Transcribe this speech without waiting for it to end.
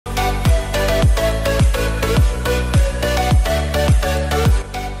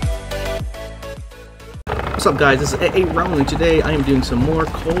What's up guys, this is A-ARonGamer and today I am doing some more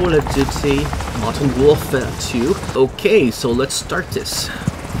Call of Duty Modern Warfare 2. Okay, so let's start this.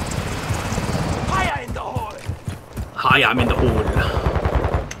 Fire in the hole! Hi, I'm in the hole.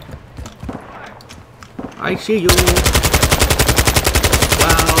 I see you.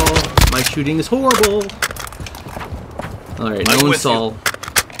 Wow, my shooting is horrible. Alright, no one saw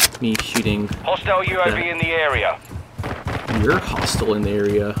me shooting. Hostile UAV in the area. You're hostile in the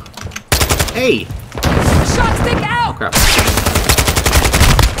area. Hey! Shot stick out! Oh, crap.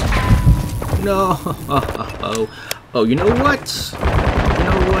 No. Oh, you know what? You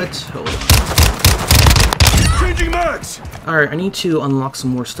know what? Hold on. Changing mags! Alright, I need to unlock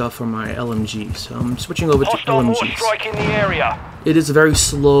some more stuff for my LMG, so I'm switching over to Hostile more LMGs. strike in the area. It is a very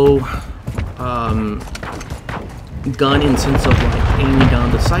slow gun in the sense of like aiming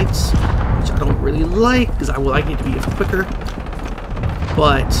down the sights, which I don't really like because I would like it to be quicker.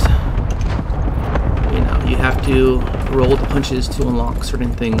 But you know, you have to roll the punches to unlock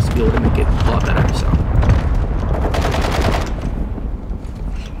certain things to be able to make it a lot better. So.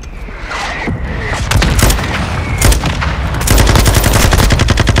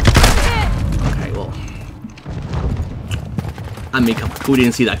 Okay, well, I mean, come on, who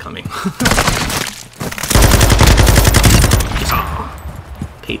didn't see that coming?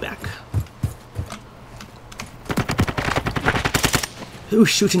 Payback. Who's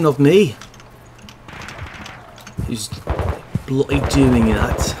shooting of me? Who's bloody doing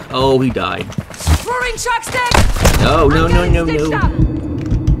that? Oh, he died. Throwing shock stick! No, no, no, no, no.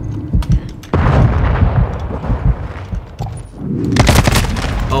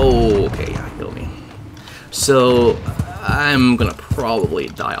 Oh, okay, yeah, kill me. So, I'm gonna probably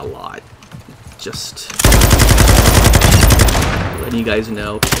die a lot. Just letting you guys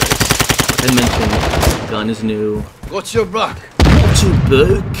know, because, like I mentioned, the gun is new. What's your back? Not your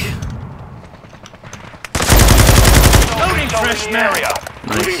book. Loading fresh in the area.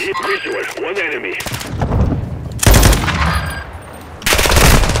 Nice. One enemy.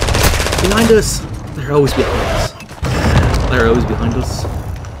 Behind us! They're always behind us. They're always behind us.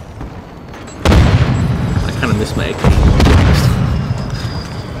 I kind of miss my AK.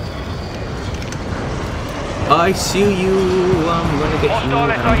 I see you. I'm gonna get you. I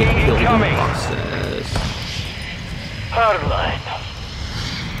don't get killed in the process. Hardline.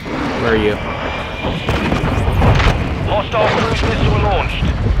 Where are you? Hostile cruise missile launched.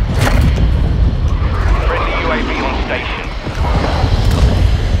 Friendly UAV on station.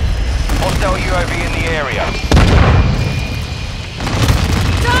 Hostile UAV in the area.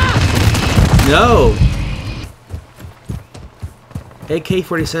 No!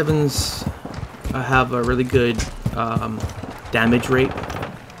 AK-47s have a really good damage rate,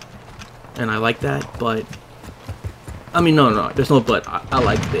 and I like that, but I mean, no, there's no but. I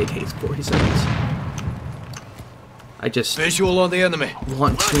like the AK-47s. I just Visual on the enemy.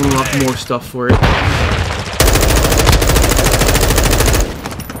 want to unlock more stuff for it.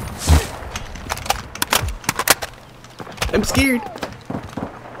 I'm scared.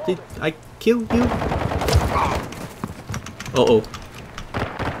 Did I kill you? Uh-oh.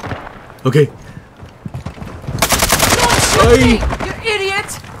 Okay. Hey! You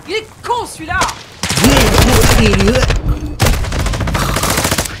idiot! Il est con celui-là!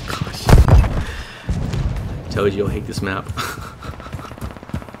 Told you you'll hate this map.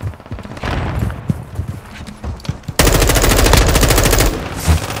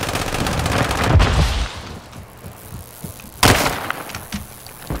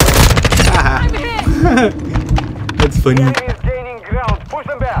 That's funny. The enemy is gaining ground. Push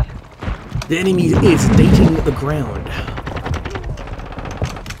them back. The enemy is dating the ground.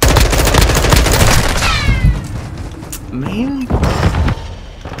 Man.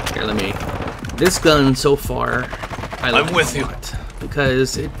 Here, let me. This gun so far, I like I'm with a you. lot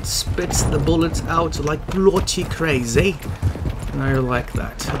because it spits the bullets out like bloody crazy, and I like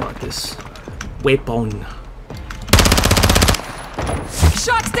that about this weapon.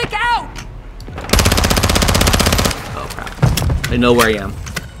 Shot stick out! Oh crap! They know where I am.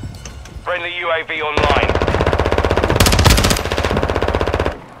 Friendly UAV online.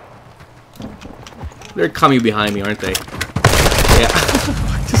 They're coming behind me, aren't they? Yeah,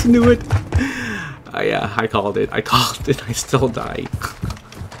 I just knew it. Yeah, I called it. I called it. I still died.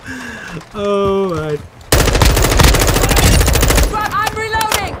 Oh my. I'm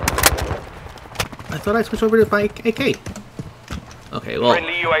reloading! I thought I switched over to my AK. Okay, well,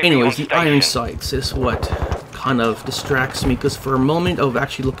 Friendly UAV anyways, on the iron station. sights is what kind of distracts me, because for a moment of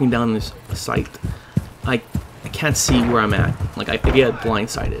actually looking down this sight, I can't see where I'm at. Like, I get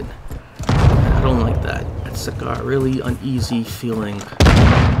blindsided. I don't like that. It's like a really uneasy feeling.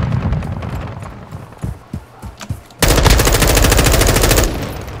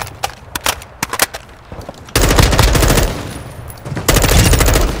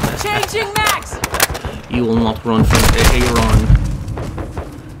 Changing max. You will not run from A-ARon.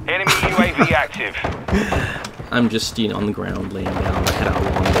 Enemy UAV active. I'm just, you know, on the ground laying down. I had a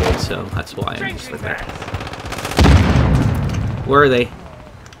long day, so that's why I'm just like that. Where are they?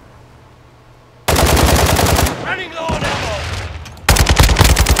 Running low on ammo.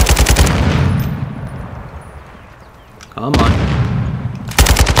 Come on.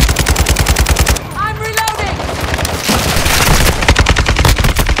 I'm reloading.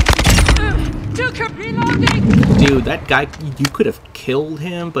 Reloading. Dude, that guy, you could have killed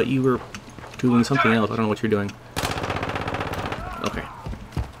him, but you were doing something else. I don't know what you're doing. Okay.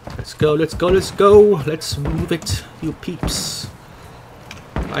 Let's go, let's go, let's go. Let's move it, you peeps.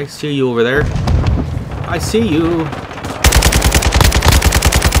 I see you over there. I see you.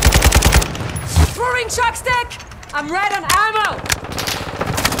 Throwing shock stick. I'm red on ammo.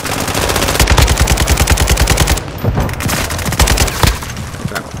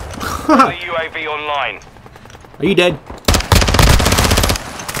 The UAV online. Are you dead?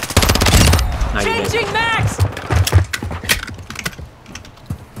 Now you're dead. Changing max.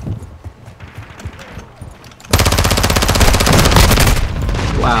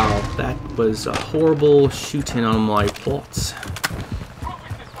 Wow, that was a horrible shooting on my plots.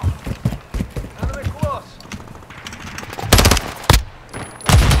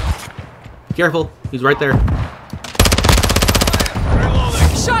 Careful, he's right there.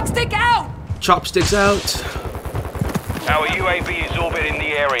 Shock stick out. Chopsticks out. Our UAV is orbiting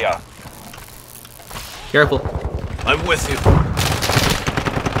the area. Careful. I'm with you.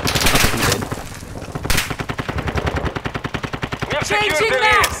 He's dead. We have secured Changing the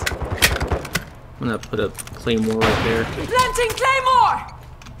max. lead. I'm gonna put a claymore right there. Planting claymore.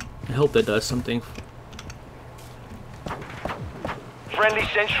 I hope that does something. Friendly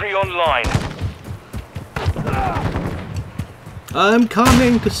sentry online. I'm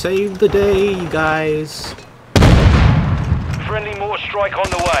coming to save the day, you guys. Friendly mortar strike on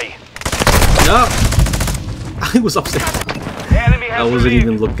the way. No! I was upstairs. The enemy has I wasn't the lead.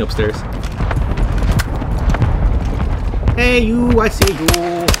 even looking upstairs. Hey, you! I see you!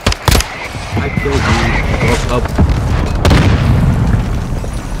 I killed you. Up.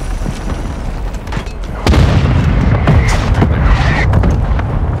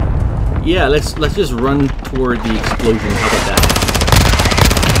 Yeah, let's just run toward the explosion. How about that?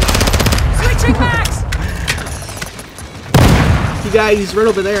 Switching max. You guys, he's right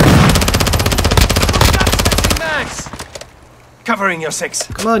over there. Switching max. Covering your six.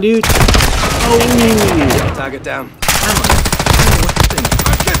 Come on, dude. Oh! Target down.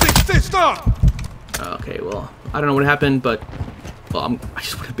 I'm getting stitched up. Okay, well, I don't know what happened, but well, I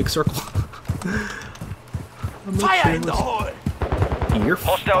just went a big circle. Fire in the hole. You're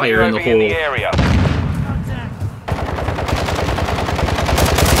Hostile fire in the UAV in the hole. area.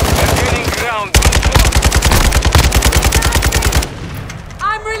 We're gaining ground.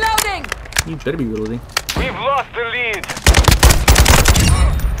 I'm reloading. You better be reloading. We've lost the lead.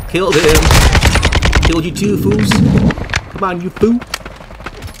 Killed him. Killed you too, fools. Come on, you foo.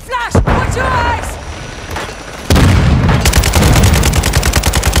 Flash. Watch your eyes.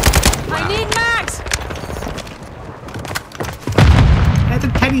 I need max. That's a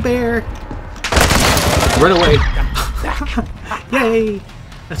teddy bear. Run away. Yay.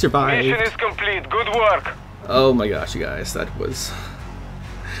 I survived. Mission is complete. Good work. Oh my gosh, you guys, that was...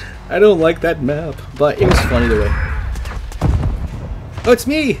 I don't like that map, but it was fun either way. Oh, it's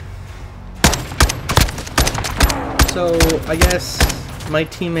me! So, I guess my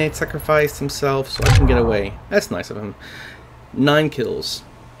teammate sacrificed himself so I can get away. That's nice of him. 9 kills.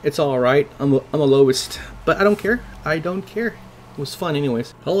 It's alright. I'm the lowest. But I don't care. I don't care. It was fun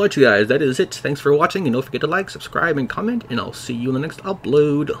anyways. Alright you guys, that is it. Thanks for watching, and don't forget to like, subscribe, and comment, and I'll see you in the next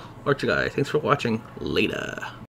upload. Alright you guys, thanks for watching. Later.